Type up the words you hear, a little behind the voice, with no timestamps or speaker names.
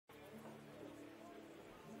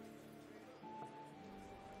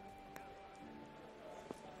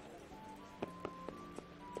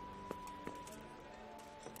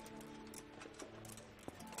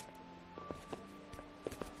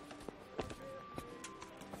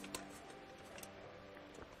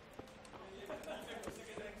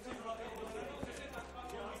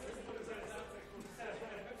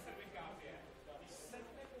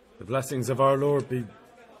The blessings of our Lord be...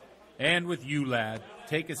 And with you, lad.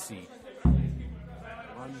 Take a seat.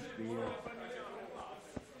 One beer.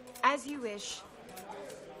 As you wish.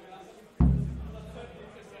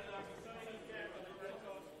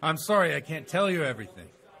 I'm sorry I can't tell you everything.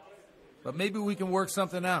 But maybe we can work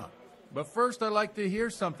something out. But first I'd like to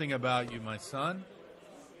hear something about you, my son.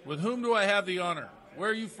 With whom do I have the honor?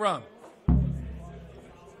 Where are you from?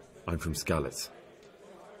 I'm from Skalitz.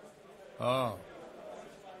 Oh.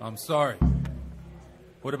 I'm sorry.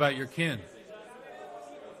 What about your kin?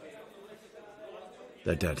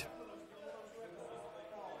 They're dead.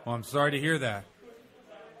 Oh, I'm sorry to hear that.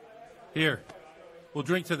 Here, we'll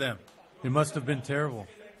drink to them. It must have been terrible.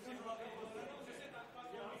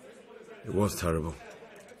 It was terrible.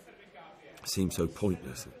 It seemed so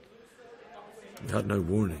pointless. We had no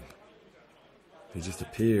warning. They just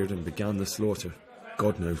appeared and began the slaughter.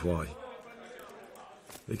 God knows why.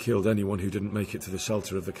 They killed anyone who didn't make it to the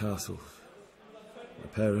shelter of the castle. My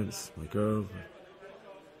parents, my girl,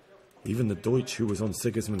 even the Deutsch who was on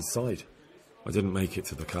Sigismund's side. I didn't make it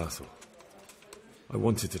to the castle. I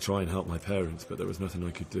wanted to try and help my parents, but there was nothing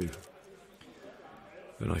I could do.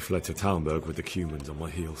 Then I fled to Talmberg with the Cumans on my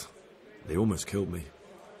heels. They almost killed me.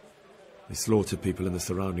 They slaughtered people in the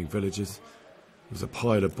surrounding villages. There was a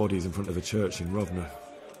pile of bodies in front of a church in Rovna.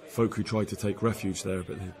 Folk who tried to take refuge there,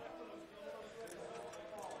 but they...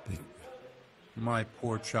 My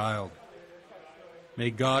poor child. May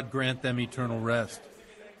God grant them eternal rest.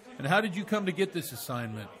 And how did you come to get this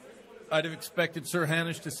assignment? I'd have expected Sir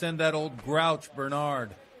Hanish to send that old grouch,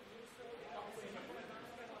 Bernard.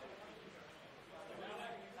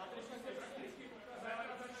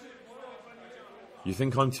 You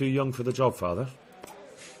think I'm too young for the job, Father?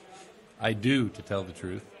 I do, to tell the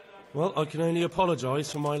truth. Well, I can only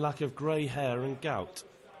apologise for my lack of grey hair and gout.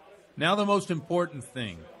 Now the most important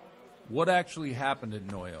thing. What actually happened at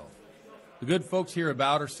Noyo? The good folks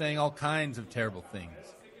hereabout are saying all kinds of terrible things,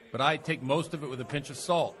 but I take most of it with a pinch of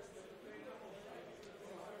salt.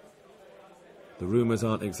 The rumours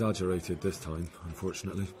aren't exaggerated this time,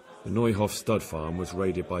 unfortunately. The Neuhof stud farm was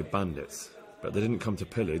raided by bandits, but they didn't come to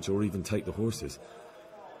pillage or even take the horses.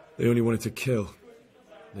 They only wanted to kill.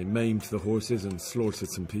 They maimed the horses and slaughtered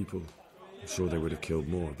some people. I'm sure they would have killed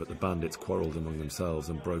more, but the bandits quarrelled among themselves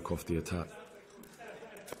and broke off the attack.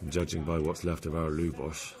 And judging by what's left of our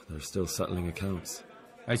Lubosh, they're still settling accounts.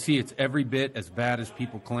 I see it's every bit as bad as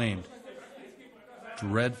people claimed.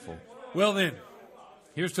 Dreadful. Well then,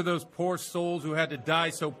 here's to those poor souls who had to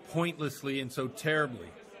die so pointlessly and so terribly.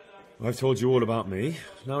 I've told you all about me.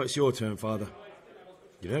 Now it's your turn, Father.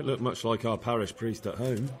 You don't look much like our parish priest at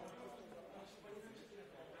home.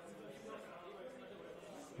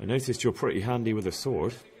 I noticed you're pretty handy with a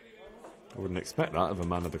sword. I wouldn't expect that of a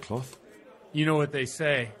man of the cloth. You know what they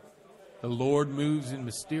say. The Lord moves in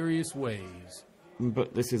mysterious ways.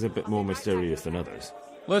 But this is a bit more mysterious than others.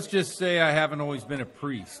 Let's just say I haven't always been a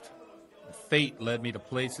priest. Fate led me to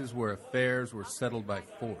places where affairs were settled by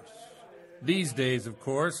force. These days, of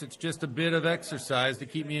course, it's just a bit of exercise to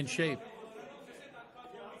keep me in shape.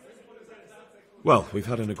 Well, we've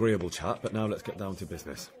had an agreeable chat, but now let's get down to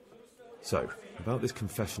business. So, about this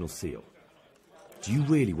confessional seal. Do you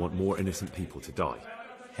really want more innocent people to die?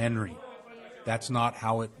 Henry, that's not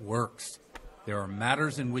how it works. There are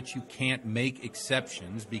matters in which you can't make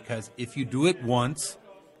exceptions because if you do it once,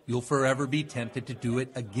 you'll forever be tempted to do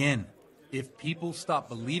it again. If people stop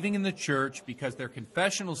believing in the church because their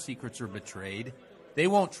confessional secrets are betrayed, they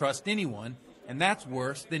won't trust anyone, and that's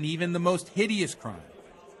worse than even the most hideous crime.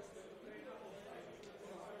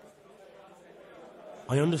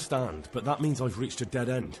 I understand, but that means I've reached a dead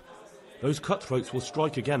end. Those cutthroats will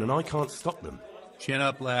strike again, and I can't stop them. Chin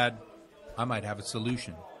up, lad. I might have a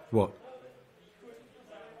solution. What?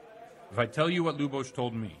 If I tell you what Lubosh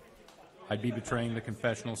told me, I'd be betraying the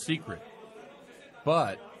confessional secret.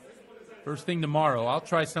 But first thing tomorrow, I'll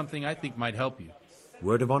try something I think might help you.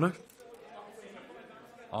 Word of honor?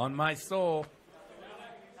 On my soul.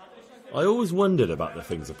 I always wondered about the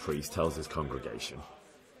things a priest tells his congregation.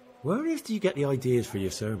 Where on earth do you get the ideas for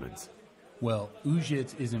your sermons? Well,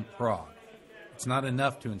 Ujits isn't Prague. It's not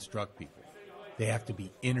enough to instruct people. They have to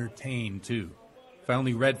be entertained, too. If I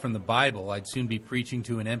only read from the Bible, I'd soon be preaching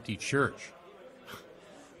to an empty church.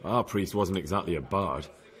 Our priest wasn't exactly a bard.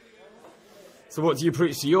 So what do you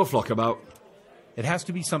preach to your flock about? It has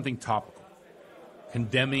to be something topical.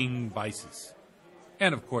 Condemning vices.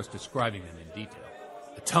 And, of course, describing them in detail.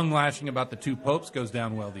 The tongue-lashing about the two popes goes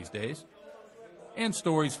down well these days. And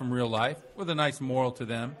stories from real life, with a nice moral to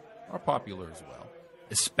them, are popular as well.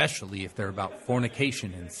 Especially if they're about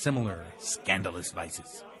fornication and similar scandalous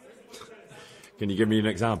vices. Can you give me an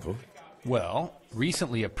example? Well,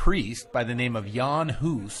 recently a priest by the name of Jan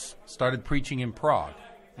Hus started preaching in Prague,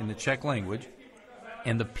 in the Czech language,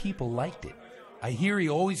 and the people liked it. I hear he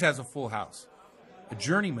always has a full house. A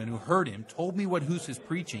journeyman who heard him told me what Hus is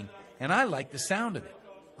preaching, and I like the sound of it.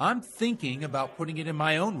 I'm thinking about putting it in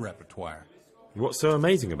my own repertoire. What's so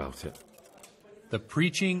amazing about it? The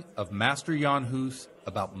preaching of Master Jan Hus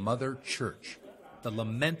about Mother Church. The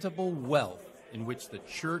lamentable wealth in which the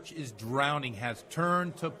Church is drowning has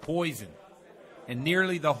turned to poison, and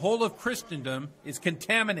nearly the whole of Christendom is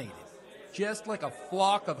contaminated. Just like a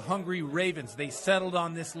flock of hungry ravens, they settled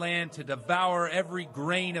on this land to devour every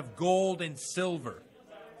grain of gold and silver.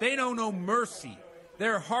 They know no mercy.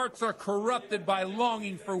 Their hearts are corrupted by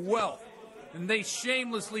longing for wealth, and they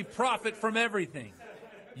shamelessly profit from everything.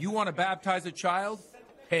 You want to baptize a child?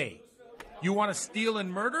 Pay. You want to steal and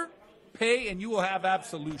murder? Pay and you will have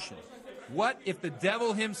absolution. What if the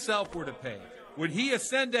devil himself were to pay? Would he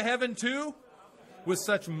ascend to heaven too? With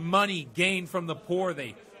such money gained from the poor,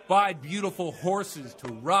 they buy beautiful horses to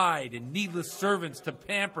ride and needless servants to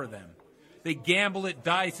pamper them. They gamble at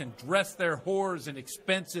dice and dress their whores in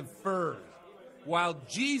expensive furs, while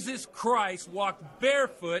Jesus Christ walked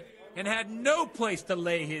barefoot and had no place to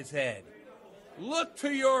lay his head. Look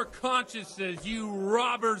to your consciences, you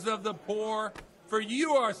robbers of the poor, for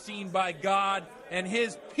you are seen by God and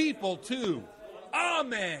his people too.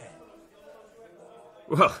 Amen.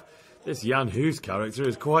 Well, this Jan Hus character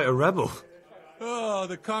is quite a rebel. Oh,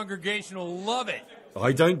 the congregation will love it.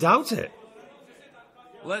 I don't doubt it.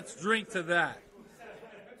 Let's drink to that.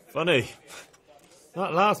 Funny.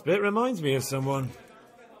 That last bit reminds me of someone.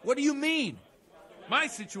 What do you mean? My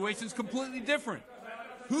situation's completely different.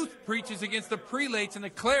 Huth preaches against the prelates and the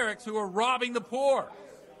clerics who are robbing the poor.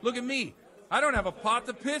 Look at me. I don't have a pot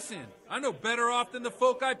to piss in. I'm no better off than the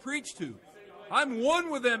folk I preach to. I'm one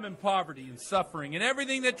with them in poverty and suffering and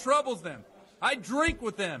everything that troubles them. I drink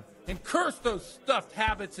with them and curse those stuffed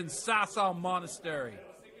habits in Sassau Monastery.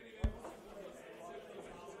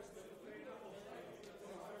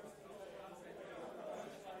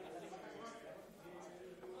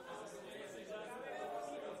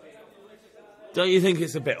 Don't you think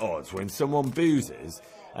it's a bit odd when someone boozes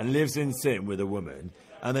and lives in sin with a woman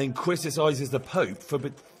and then criticises the Pope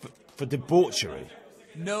for debauchery?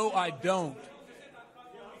 No, I don't.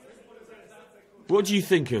 What do you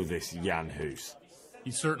think of this Jan Hus?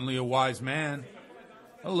 He's certainly a wise man.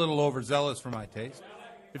 A little overzealous for my taste.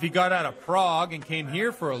 If he got out of Prague and came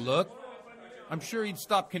here for a look, I'm sure he'd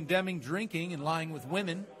stop condemning drinking and lying with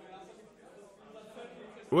women.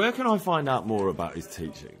 Where can I find out more about his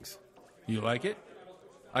teachings? You like it?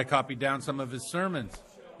 I copied down some of his sermons.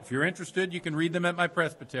 If you're interested, you can read them at my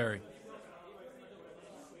presbytery.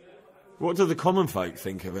 What do the common folk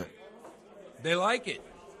think of it? They like it.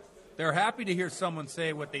 They're happy to hear someone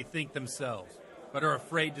say what they think themselves, but are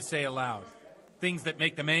afraid to say aloud. Things that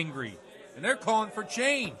make them angry. And they're calling for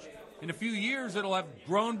change. In a few years, it'll have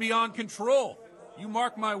grown beyond control. You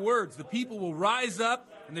mark my words, the people will rise up,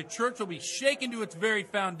 and the church will be shaken to its very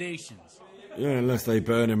foundations. Yeah, unless they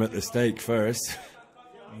burn him at the stake first.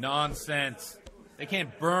 Nonsense. They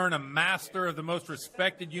can't burn a master of the most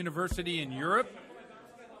respected university in Europe.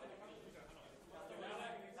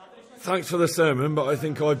 Thanks for the sermon, but I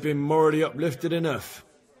think I've been morally uplifted enough.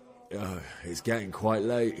 Oh, it's getting quite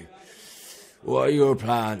late. What are your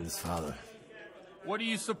plans, Father? What do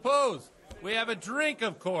you suppose? We have a drink,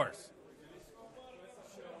 of course.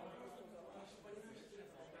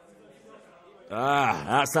 Ah,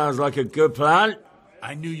 that sounds like a good plan.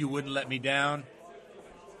 I knew you wouldn't let me down.